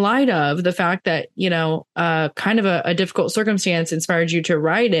 in light of the fact that, kind of a difficult circumstance inspired you to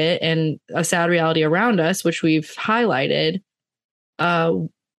write it, and a sad reality around us, which we've highlighted,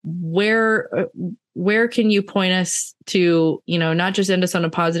 where can you point us to, not just end us on a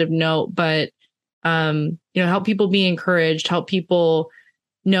positive note, but help people be encouraged, help people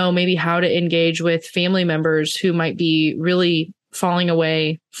know maybe how to engage with family members who might be really falling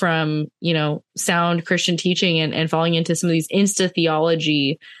away from, sound Christian teaching and falling into some of these insta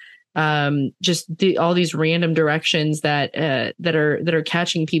theology, all these random directions that are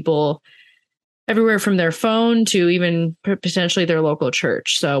catching people everywhere from their phone to even potentially their local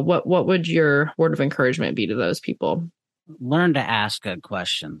church. So what would your word of encouragement be to those people? Learn to ask good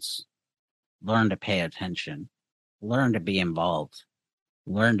questions. Learn to pay attention. Learn to be involved.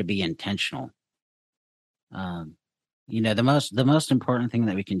 Learn to be intentional. The most important thing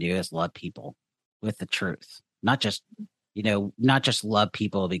that we can do is love people with the truth. Not just love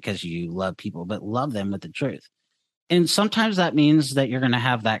people because you love people, but love them with the truth. And sometimes that means that you're going to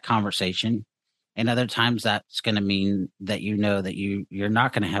have that conversation. And other times that's going to mean that that you're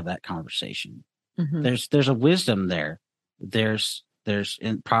not going to have that conversation. Mm-hmm. There's a wisdom there. There's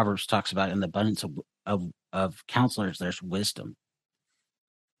in Proverbs talks about in the abundance of counselors, there's wisdom.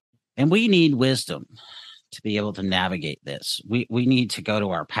 And we need wisdom to be able to navigate this. We need to go to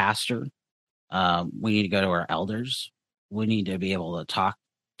our pastor. We need to go to our elders. We need to be able to talk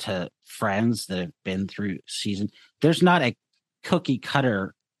to friends that have been through season. There's not a cookie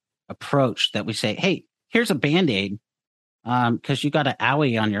cutter approach that we say, hey, here's a Band-Aid because you got an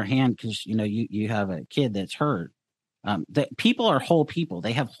owie on your hand because you have a kid that's hurt. That people are whole people.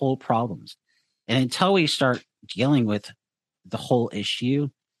 They have whole problems. And until we start dealing with the whole issue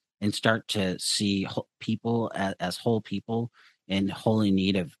and start to see people as whole people in holy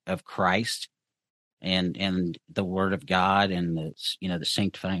need of Christ and the Word of God and the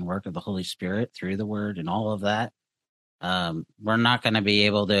sanctifying work of the Holy Spirit through the Word and all of that, we're not going to be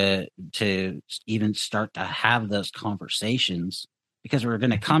able to even start to have those conversations because we're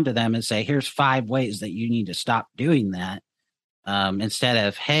going to come to them and say, here's 5 ways that you need to stop doing that. Instead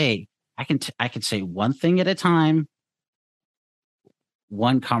of, hey, I can say one thing at a time,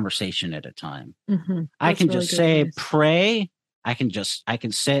 one conversation at a time. Mm-hmm. I can just say, pray. I can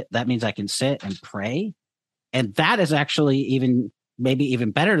sit. That means I can sit and pray. And that is actually maybe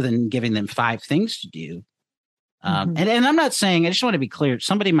even better than giving them 5 things to do. And I'm not saying, I just want to be clear.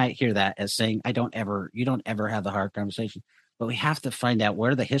 Somebody might hear that as saying, you don't ever have the hard conversation, but we have to find out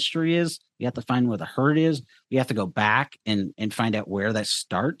where the history is. We have to find where the hurt is. We have to go back and find out where that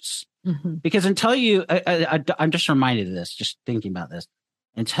starts. Mm-hmm. Because until I'm just reminded of this, just thinking about this,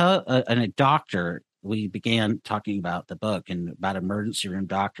 until a doctor, we began talking about the book and about emergency room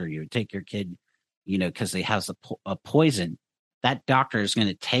doctor. You would take your kid, because they have a poison. That doctor is going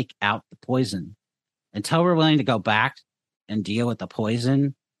to take out the poison. Until we're willing to go back and deal with the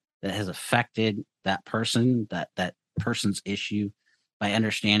poison that has affected that person, that person's issue, by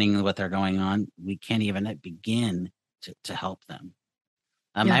understanding what they're going on, we can't even begin to help them.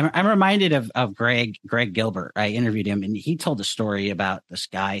 I'm reminded of Greg Gilbert. I interviewed him, and he told a story about this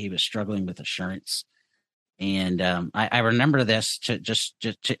guy. He was struggling with assurance, and I remember this to just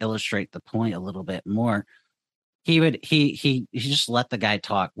to illustrate the point a little bit more. He just let the guy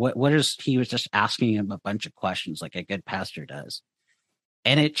talk. He was just asking him a bunch of questions like a good pastor does.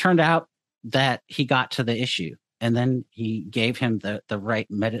 And it turned out that he got to the issue, and then he gave him the right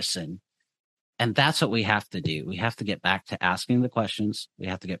medicine. And that's what we have to do. We have to get back to asking the questions. We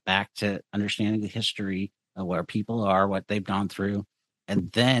have to get back to understanding the history of where people are, what they've gone through.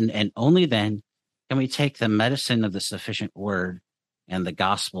 And then, and only then, can we take the medicine of the sufficient word and the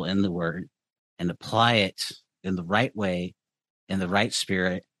gospel in the word and apply it in the right way, in the right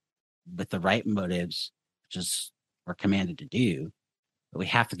spirit, with the right motives, which is we're commanded to do. But we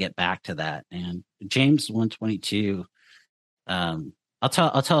have to get back to that. And James 1:22, I'll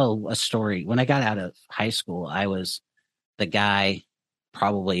tell a story. When I got out of high school, I was the guy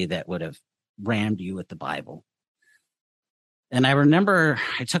probably that would have rammed you with the Bible. And I remember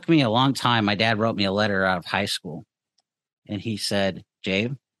it took me a long time. My dad wrote me a letter out of high school, and he said,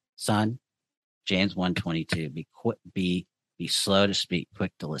 James, son, James 1:22, be slow to speak,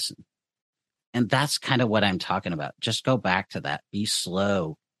 quick to listen. And that's kind of what I'm talking about. Just go back to that. Be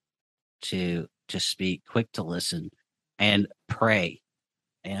slow to speak, quick to listen, and pray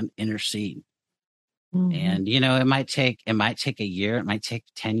and intercede. Mm-hmm. And it might take a year, it might take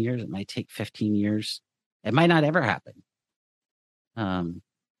 10 years, it might take 15 years. It might not ever happen.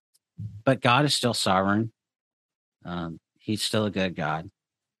 But God is still sovereign. He's still a good God.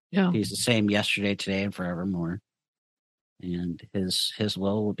 Yeah. He's the same yesterday, today, and forevermore. And his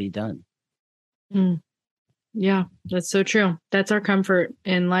will be done. Mm. Yeah, that's so true. That's our comfort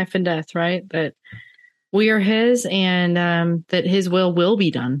in life and death, right? That we are his, and that his will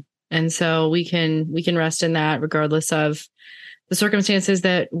be done. And so we can rest in that regardless of the circumstances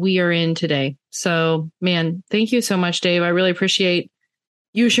that we are in today. So, man, thank you so much, Dave. I really appreciate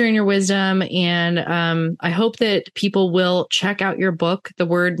you sharing your wisdom. And I hope that people will check out your book, The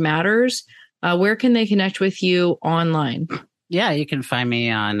Word Matters. Where can they connect with you online? Yeah, you can find me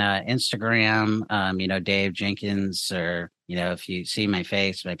on Instagram, Dave Jenkins, or, if you see my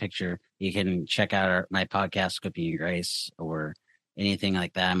face, my picture, you can check out my podcast, Equipping Your Grace, or anything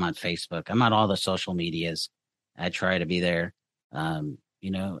like that. I'm on Facebook. I'm on all the social medias. I try to be there.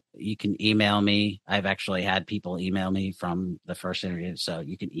 You can email me. I've actually had people email me from the first interview. So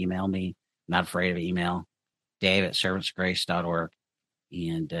you can email me. I'm not afraid of email. Dave@servantsgrace.org.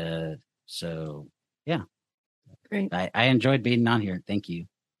 And yeah. Great. I enjoyed being on here. Thank you.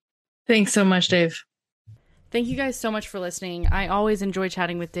 Thanks so much, Dave. Thank you guys so much for listening. I always enjoy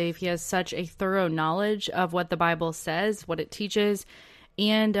chatting with Dave. He has such a thorough knowledge of what the Bible says, what it teaches,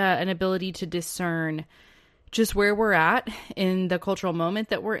 and an ability to discern just where we're at in the cultural moment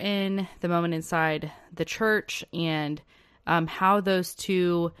that we're in, the moment inside the church, and how those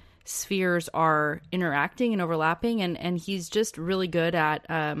two spheres are interacting and overlapping. And he's just really good at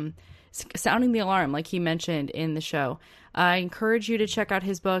sounding the alarm, like he mentioned in the show. I encourage you to check out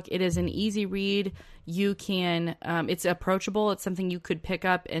his book. It is an easy read. You can, it's approachable. It's something you could pick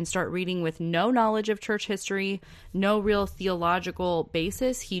up and start reading with no knowledge of church history, no real theological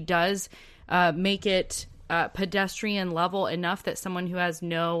basis. He does make it pedestrian level enough that someone who has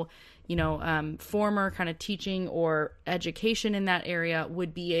no, former kind of teaching or education in that area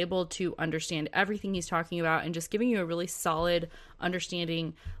would be able to understand everything he's talking about, and just giving you a really solid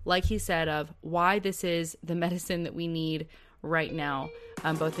understanding, like he said, of why this is the medicine that we need right now,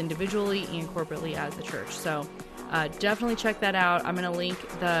 both individually and corporately as the church. So definitely check that out. I'm going to link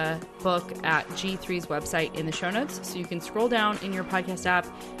the book at G3's website in the show notes, so you can scroll down in your podcast app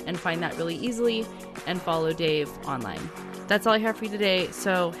and find that really easily and follow Dave online. That's all I have for you today.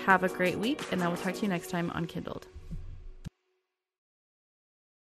 So have a great week, and I will talk to you next time on Kindled.